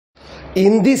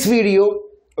In this video,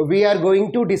 we are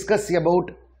going to discuss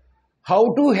about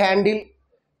how to handle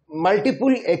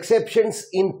multiple exceptions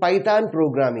in Python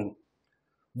programming.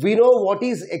 We know what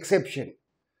is exception.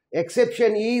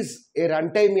 Exception is a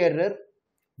runtime error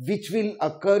which will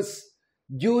occurs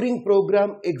during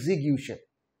program execution.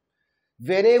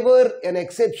 Whenever an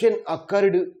exception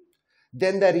occurred,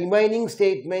 then the remaining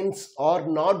statements are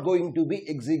not going to be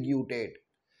executed.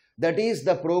 That is,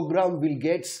 the program will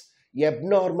get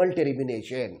abnormal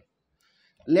termination.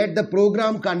 Let the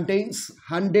program contains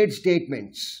 100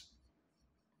 statements.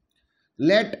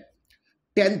 Let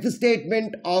 10th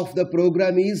statement of the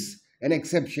program is an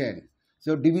exception.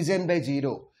 So division by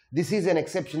 0. This is an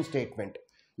exception statement.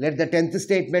 Let the 10th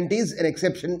statement is an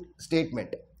exception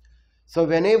statement. So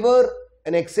whenever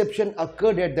an exception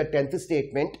occurred at the 10th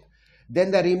statement,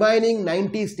 then the remaining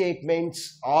 90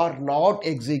 statements are not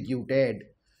executed.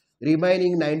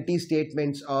 Remaining 90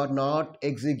 statements are not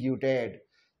executed.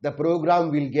 The program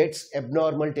will get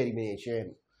abnormal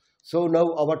termination. So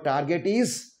now our target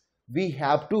is we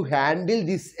have to handle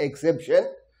this exception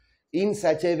in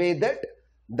such a way that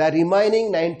the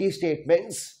remaining 90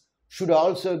 statements should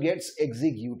also get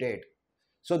executed.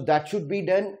 So that should be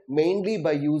done mainly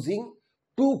by using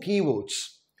two keywords.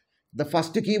 The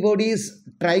first keyword is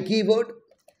try keyword.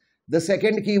 The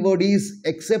second keyword is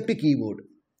except keyword.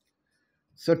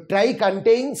 So try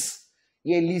contains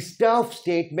a list of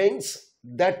statements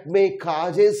that may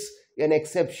causes an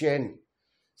exception.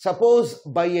 Suppose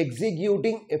by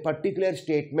executing a particular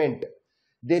statement,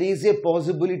 there is a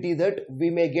possibility that we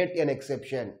may get an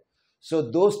exception. So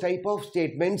those type of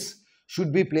statements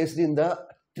should be placed in the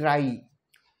try.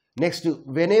 Next,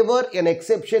 whenever an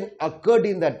exception occurred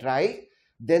in the try,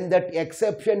 then that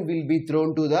exception will be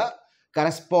thrown to the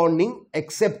corresponding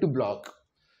except block.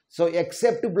 So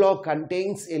except block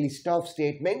contains a list of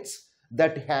statements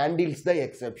that handles the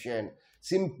exception.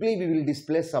 Simply we will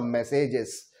display some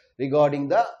messages regarding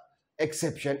the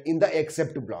exception in the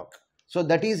except block. So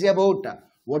that is about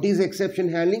what is exception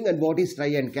handling and what is try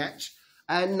and catch.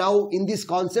 And now in this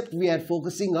concept we are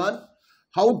focusing on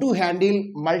how to handle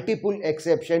multiple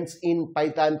exceptions in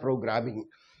Python programming.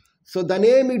 So the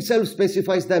name itself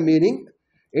specifies the meaning.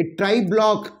 A try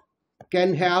block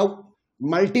can have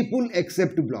multiple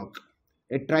except block.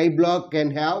 A try block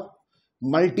can have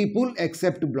multiple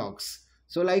except blocks.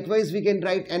 So likewise we can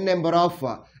write n number of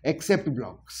except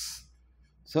blocks.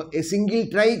 So a single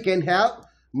try can have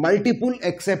multiple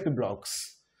except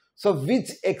blocks. So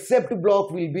which except block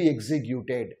will be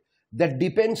executed? That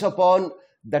depends upon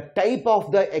the type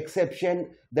of the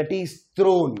exception that is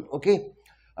thrown. Okay.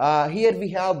 Here we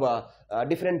have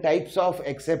different types of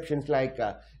exceptions like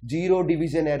zero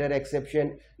division error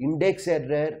exception, index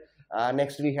error,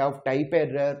 next we have type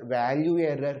error, value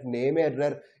error, name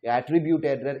error, attribute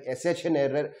error, assertion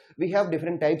error. We have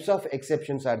different types of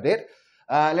exceptions are there.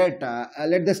 Let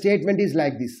the statement is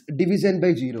like this: division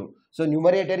by 0. So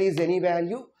numerator is any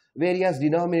value, whereas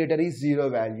denominator is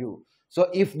 0 value. So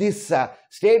if this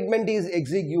statement is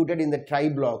executed in the try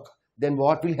block, then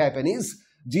what will happen is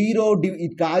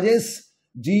it causes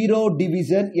zero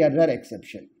division error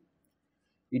exception.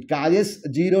 It causes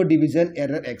zero division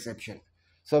error exception.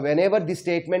 So whenever this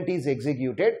statement is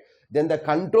executed, then the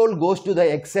control goes to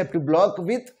the except block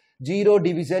with zero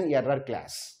division error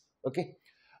class. Okay.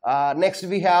 Next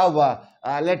we have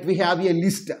let we have a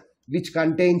list which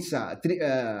contains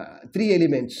three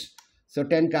elements. So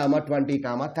 10, 20,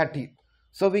 30.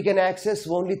 So we can access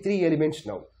only three elements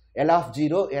now. L of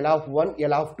 0, L of 1,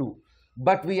 L of 2.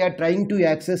 But we are trying to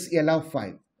access L of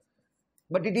 5.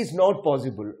 But it is not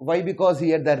possible. Why? Because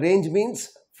here the range means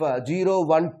for 0,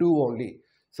 1, 2 only.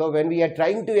 So when we are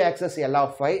trying to access L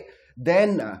of 5,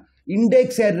 then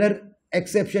index error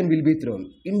exception will be thrown.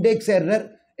 Index error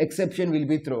exception will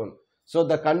be thrown. So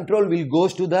the control will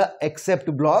goes to the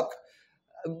except block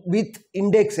with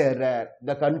index error.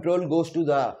 The control goes to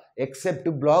the except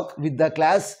block with the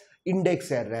class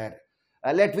index error.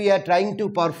 Let we are trying to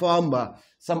perform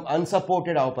some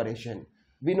unsupported operation.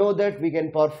 We know that we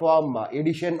can perform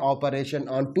addition operation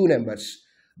on two numbers.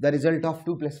 The result of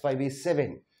 2 plus 5 is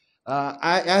 7.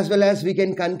 As well as we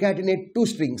can concatenate two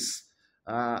strings.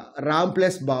 Ram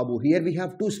plus Babu. Here we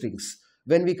have two strings.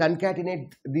 When we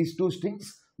concatenate these two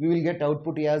strings, we will get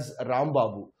output as Ram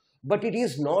Babu. But it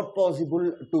is not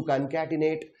possible to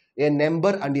concatenate a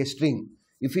number and a string.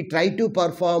 If we try to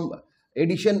perform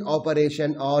addition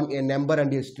operation on a number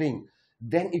and a string,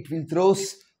 then it will throw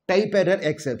type error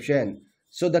exception.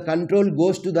 So the control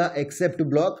goes to the except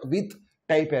block with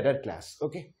type error class.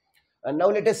 Okay. And now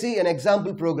let us see an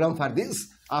example program for this.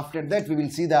 After that we will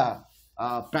see the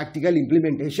practical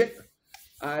implementation.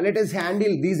 Let us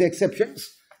handle these exceptions.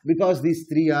 because these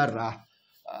three are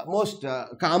most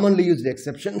commonly used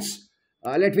exceptions.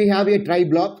 Let me have a try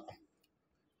block.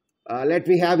 Let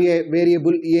me have a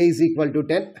variable a is equal to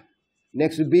 10.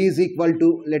 Next b is equal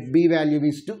to, let b value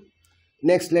is 2.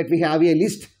 Next let me have a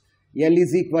list. L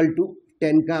is equal to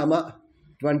 10 comma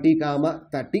 20 comma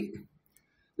 30.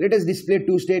 Let us display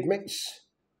two statements.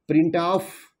 Print of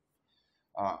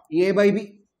a by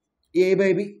b.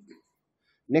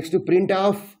 Next to print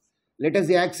of, let us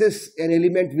access an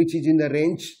element which is in the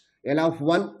range L of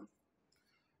 1.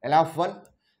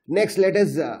 Next let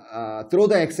us throw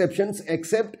the exceptions,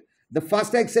 except the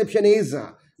first exception is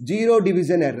zero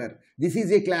division error. This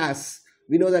is a class.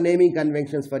 We know the naming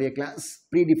conventions for a class,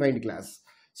 predefined class.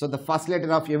 So the first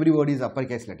letter of every word is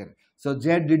uppercase letter. So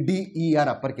Z, D, E are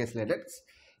uppercase letters.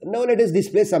 Now let us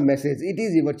display some message. It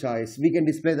is your choice. We can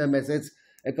display the message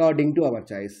according to our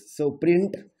choice. So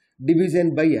print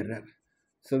division by error.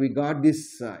 So we got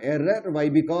this error. Why?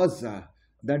 Because the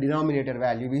denominator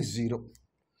value is 0.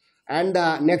 And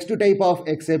next type of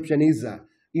exception is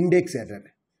index error.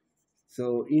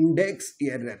 So index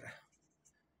error,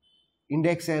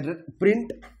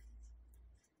 print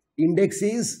index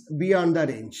is beyond the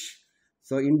range.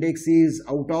 So index is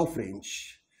out of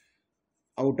range.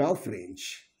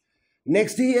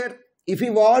 Next here, if we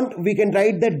want, we can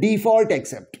write the default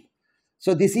except.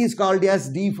 So this is called as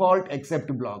default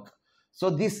except block. So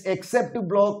this except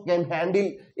block can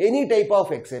handle any type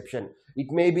of exception. It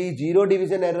may be zero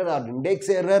division error or index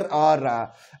error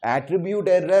or attribute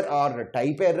error or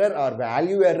type error or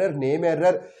value error, name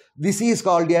error. This is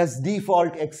called as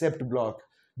default except block.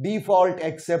 Default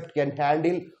except can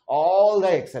handle all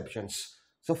the exceptions.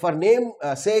 So for name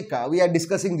sake, we are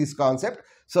discussing this concept.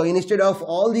 So instead of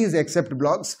all these except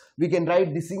blocks, we can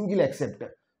write the single except.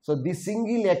 So this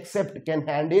single except can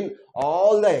handle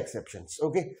all the exceptions.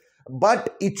 Okay.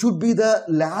 But it should be the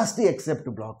last except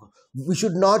block. We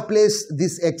should not place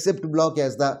this except block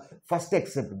as the first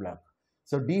except block.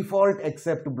 So default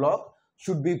except block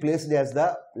should be placed as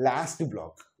the last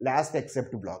block, last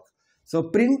except block. So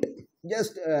print,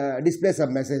 just display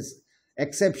some message.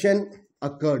 Exception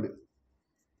occurred.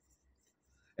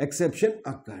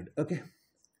 Okay.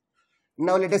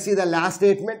 Now let us see the last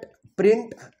statement.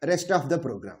 Print rest of the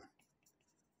program.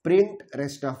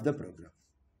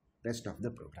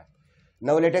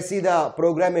 Now let us see the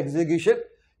program execution.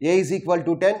 A is equal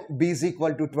to 10, B is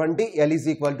equal to 20, L is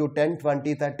equal to 10,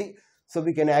 20, 30. So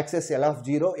we can access L of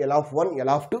 0, L of 1, L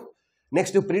of 2.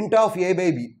 Next to print of A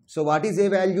by B. So what is A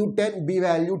value? 10, B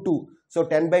value 2. So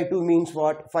 10 by 2 means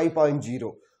what?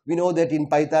 5.0. We know that in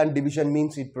Python division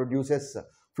means it produces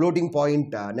floating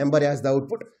point number as the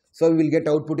output. So we will get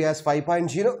output as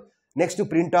 5.0. Next to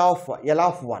print of L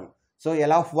of 1. So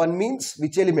L of 1 means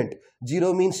which element?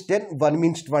 0 means 10, 1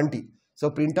 means 20. So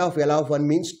print of L of 1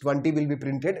 means 20 will be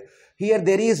printed. Here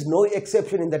there is no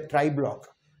exception in the try block.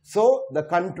 So the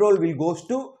control will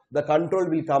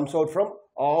comes out from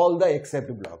all the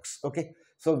except blocks. Okay.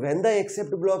 So when the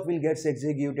except block will get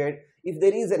executed, if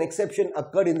there is an exception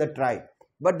occurred in the try,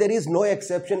 but there is no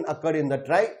exception occurred in the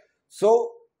try,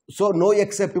 so no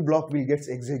except block will get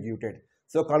executed.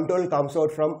 So control comes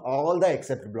out from all the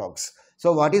except blocks.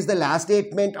 So what is the last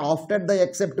statement after the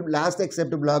last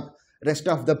except block? Rest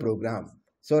of the program.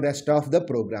 So rest of the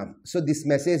program. So this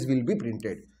message will be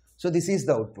printed. So this is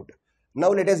the output. Now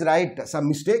let us write some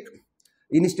mistake.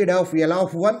 Instead of L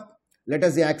of 1, let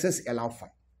us access L of 5.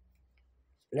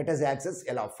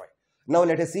 Now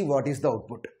let us see what is the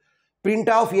output. Print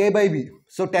of A by B.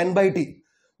 So 10 by T.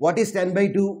 What is 10 by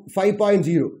 2?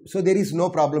 5.0. So there is no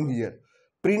problem here.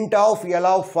 Print of L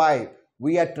of 5.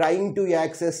 We are trying to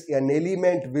access an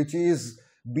element which is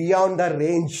beyond the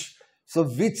range. So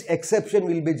which exception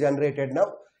will be generated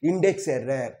now? Index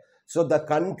error. So the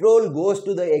control goes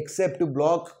to the except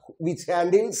block which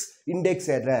handles index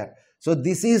error. So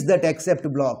this is that except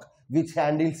block which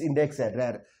handles index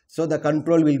error. So the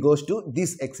control will goes to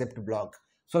this except block.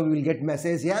 So we will get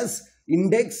message as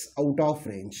index out of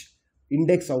range.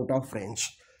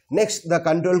 Next the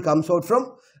control comes out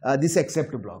from this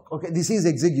except block. Okay, this is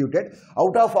executed.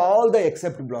 Out of all the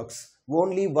except blocks,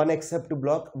 only one except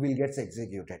block will get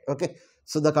executed. Okay,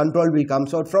 so the control will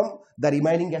comes out from the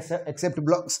remaining except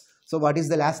blocks. So what is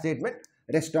the last statement?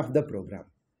 Rest of the program.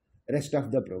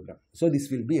 So this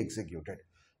will be executed.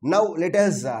 Now let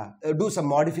us do some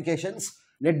modifications.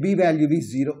 Let b value be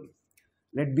 0.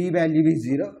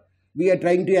 We are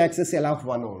trying to access L of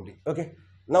 1 only. Okay,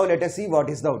 now let us see what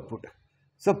is the output.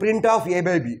 So print of A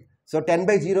by B. So 10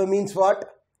 by 0 means what?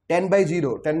 10 by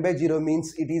 0. 10 by 0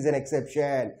 means it is an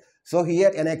exception. So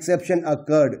here an exception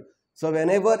occurred. So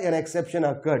whenever an exception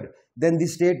occurred, then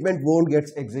this statement won't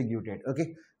get executed.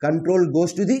 Okay. control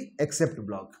goes to the except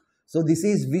block. So this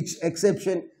is which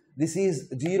exception? This is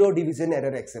zero division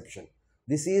error exception.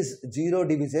 This is zero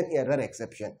division error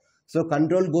exception. So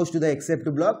control goes to the except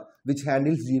block which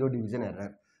handles zero division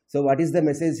error. So what is the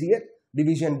message here?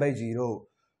 Division by zero.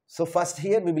 So first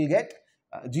here we will get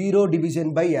zero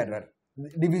division by error.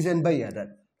 Division by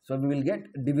error. So we will get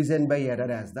division by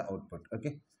error as the output.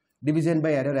 Okay. Division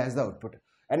by error as the output.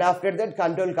 And after that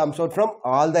control comes out from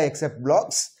all the except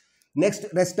blocks. Next,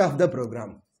 rest of the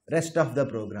program. Rest of the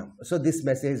program. So this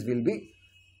message will be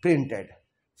printed.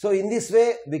 So in this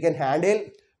way we can handle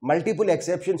multiple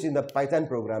exceptions in the Python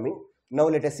programming. Now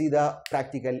let us see the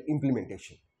practical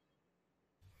implementation.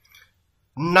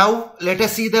 Now let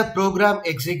us see the program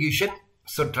execution.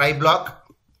 So try block.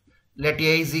 Let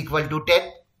A is equal to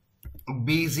 10,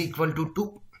 B is equal to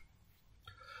 2.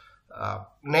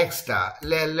 Next,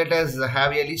 let us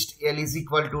have a list. L is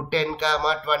equal to 10,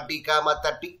 20,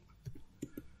 30.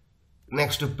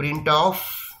 Next, to print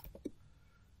off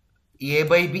A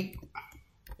by B.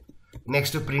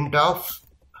 Next, to print off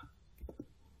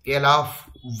L of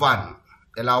 1.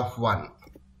 L of 1.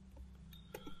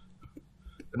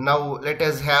 Now let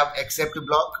us have except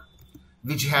block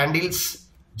which handles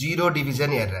zero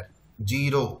division error.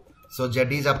 Zero. So Z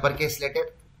is uppercase letter,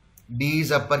 D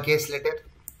is uppercase letter,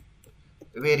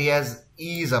 whereas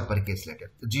E is uppercase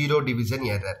letter. Zero division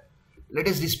error. Let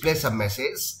us display some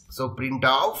message. So print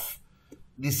off.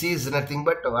 This is nothing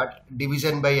but what?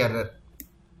 Division by error.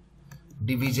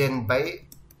 Division by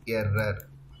error.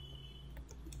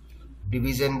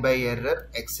 Division by error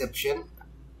exception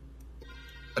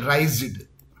raised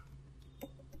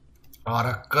or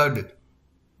occurred.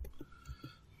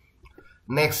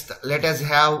 Next, let us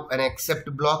have an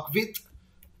except block with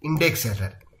index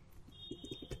error.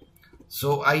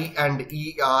 So I and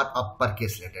E are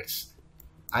uppercase letters.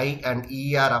 I and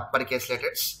E are uppercase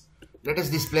letters. Let us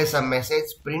display some message.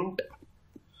 Print.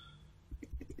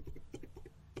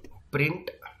 Print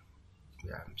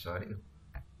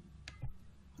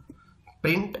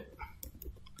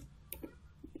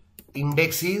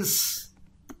index is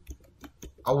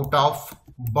out of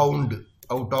bound,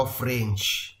 out of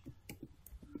range.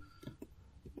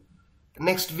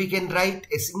 Next, we can write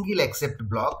a single except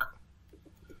block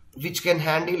which can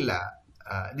handle,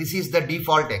 this is the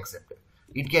default except.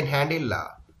 It can handle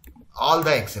all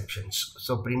the exceptions.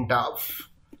 So print off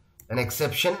an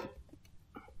exception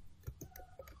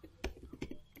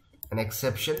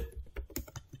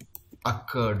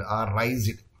occurred or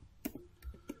raised.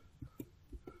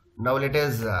 Now let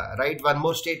us write one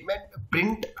more statement.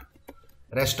 Print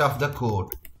rest of the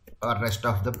code or rest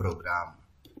of the program.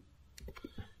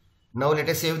 Now let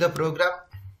us save the program.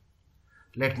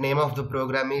 Let name of the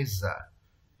program is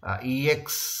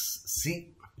exc.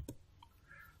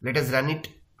 Let us run it.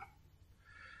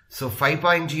 So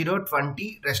 5.0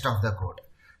 20 rest of the code.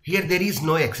 Here there is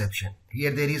no exception.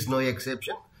 Here there is no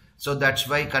exception. So that's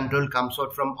why control comes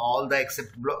out from all the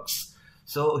except blocks.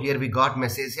 So here we got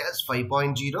message as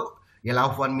 5.0 L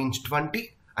of 1 means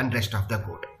 20 and rest of the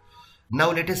code.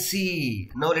 Now let us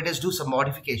see. Now let us do some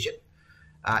modification.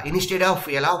 Instead of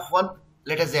L of 1,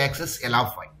 let us access L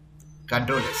of 5.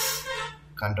 Control S.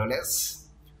 Control S.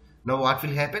 Now what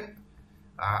will happen?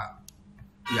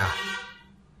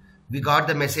 We got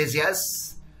the message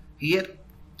as here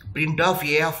print of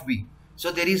A of B.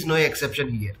 So there is no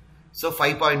exception here. So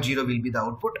 5.0 will be the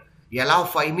output. L of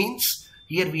 5 means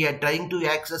here we are trying to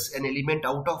access an element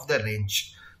out of the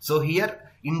range. So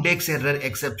here index error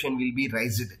exception will be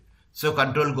raised. So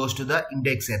control goes to the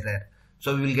index error.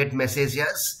 So we will get message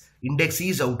as index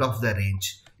is out of the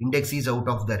range. Index is out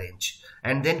of the range.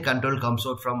 And then control comes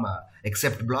out from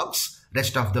except blocks,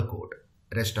 rest of the code.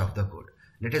 Rest of the code.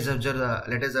 Let us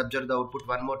observe the output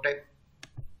one more time.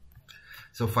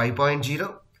 So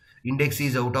 5.0 index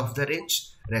is out of the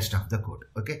range, rest of the code.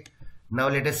 Okay. Now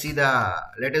let us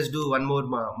do one more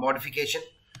modification.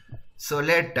 So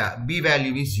let b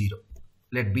value is 0.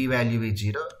 Let b value is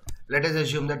 0. Let us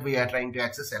assume that we are trying to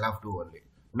access L of 2 only.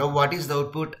 Now what is the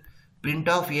output? Print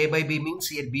of A by B means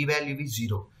here b value is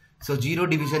 0. So 0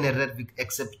 division error with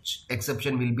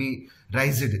exception will be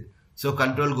raised. So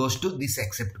control goes to this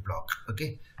except block.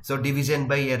 Okay. So division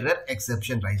by error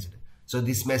exception raised. So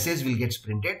this message will get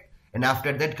printed, and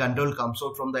after that control comes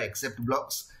out from the except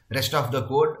blocks. Rest of the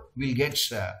code will get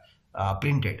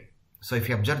printed. So if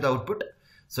you observe the output,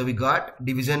 so we got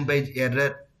division by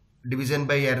error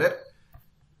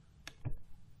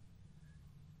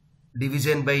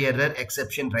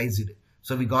exception raised.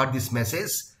 So we got this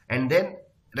message, and then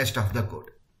rest of the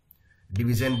code.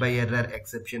 Division by error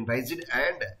exception raised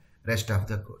and rest of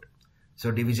the code.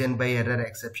 So division by error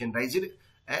exception raised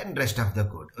and rest of the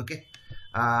code. Okay.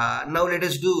 Now let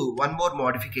us do one more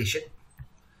modification.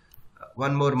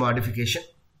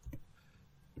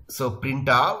 So print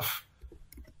of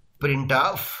 8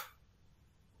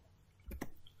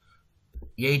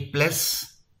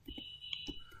 plus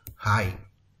high.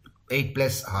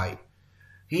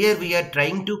 Here we are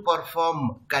trying to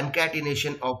perform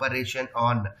concatenation operation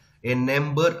on a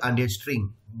number and a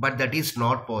string, but that is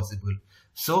not possible.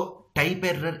 So type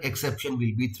error exception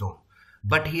will be thrown.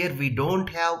 But here we don't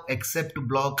have except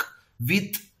block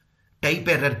with type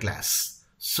error class.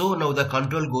 So now the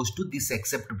control goes to this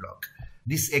except block.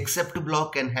 This except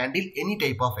block can handle any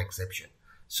type of exception.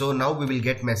 So now we will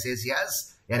get message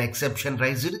as an exception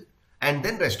raised and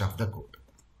then rest of the code.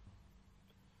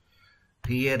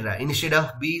 Here instead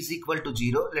of b is equal to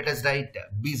 0, let us write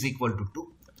b is equal to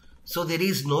 2. So there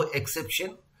is no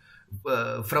exception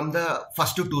from the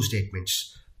first two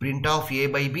statements. Print of a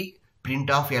by b,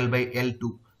 print of l by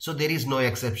l2. So there is no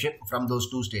exception from those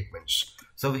two statements.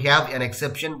 So we have an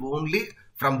exception only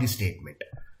from this statement.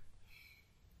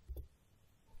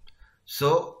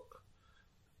 So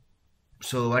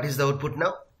what is the output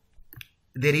now?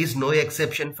 There is no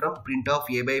exception from print of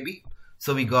a by b.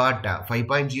 So we got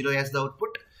 5.0 as the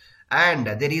output, and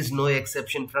there is no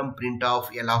exception from print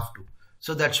of L of 2.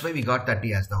 So that's why we got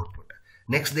 30 as the output.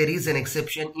 Next, there is an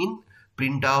exception in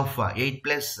print of 8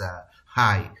 plus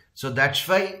high. So that's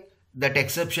why that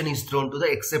exception is thrown to the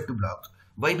except block.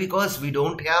 Why? Because we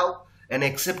don't have an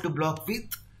except block with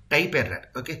type error.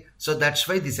 Okay, so that's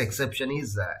why this exception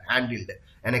is handled,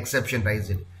 an exception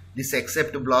raised. This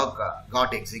except block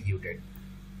got executed.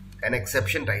 An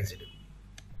exception raised.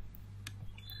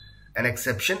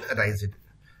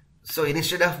 So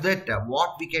instead of that,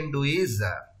 what we can do is,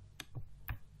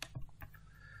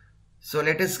 so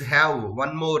let us have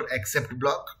one more except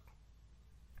block.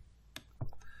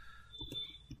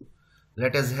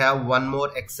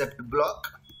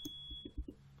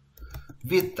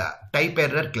 With type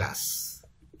error class,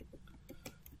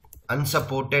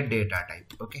 unsupported data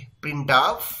type. Okay, print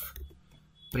of,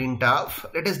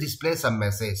 let us display some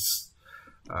message.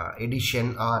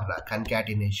 Addition or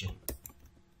concatenation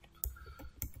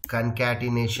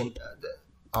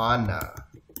on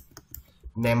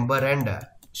number and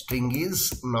string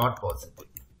is not possible,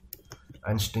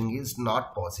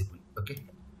 okay.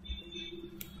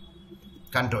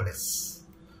 Control S.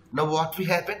 Now what will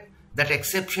happen? That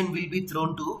exception will be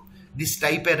thrown to this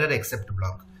type error except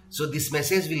block. So this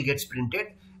message will get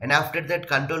printed, and after that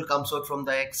control comes out from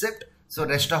the except. So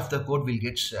rest of the code will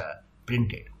get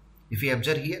printed. If you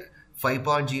observe here,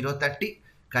 5.030,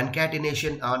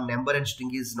 concatenation on number and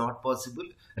string is not possible.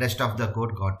 Rest of the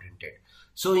code got printed.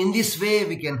 So in this way,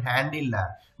 we can handle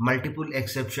multiple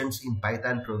exceptions in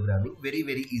Python programming very,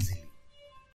 very easily.